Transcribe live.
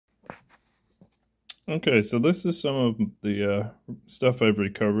Okay, so this is some of the stuff I've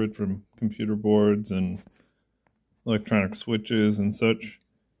recovered from computer boards and electronic switches and such.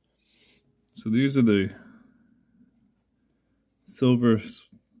 So these are the silver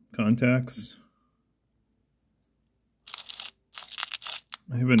contacts.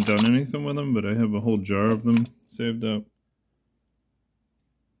 I haven't done anything with them, but I have a whole jar of them saved up.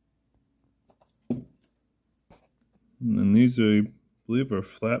 And then these I believe are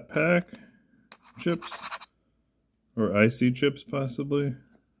flat pack chips, or IC chips possibly.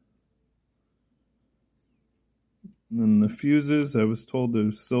 And then the fuses, I was told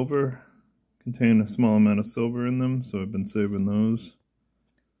there's silver, contain a small amount of silver in them, so I've been saving those.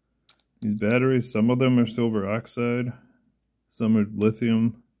 These batteries, some of them are silver oxide, some are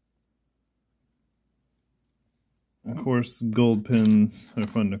lithium. Of course, gold pins are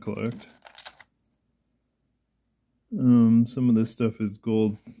fun to collect. Some of this stuff is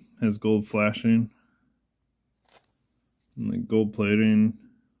gold, has gold flashing, and like gold plating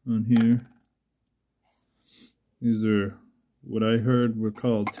on here. These are what I heard were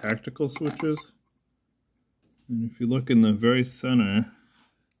called tactical switches. And if you look in the very center,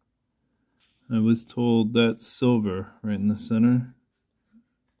 I was told that's silver right in the center.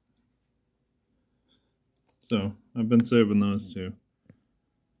 So I've been saving those too.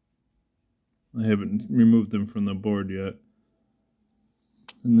 I haven't removed them from the board yet.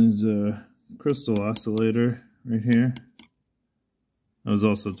 And there's a crystal oscillator right here. I was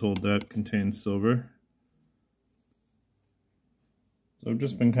also told that contains silver. So I've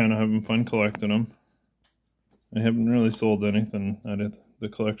just been kind of having fun collecting them. I haven't really sold anything out of the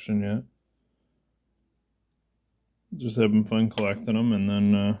collection yet. Just having fun collecting them, and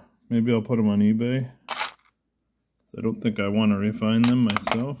then maybe I'll put them on eBay. So I don't think I want to refine them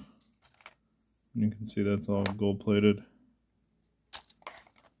myself. And you can see that's all gold plated.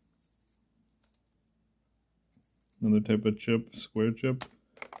 Another type of chip, square chip.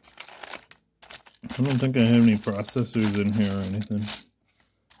 I don't think I have any processors in here or anything.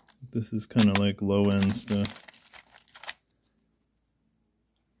 This is kind of like low-end stuff.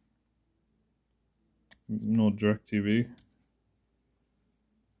 An old DirecTV.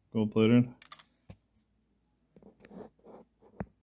 Gold plated.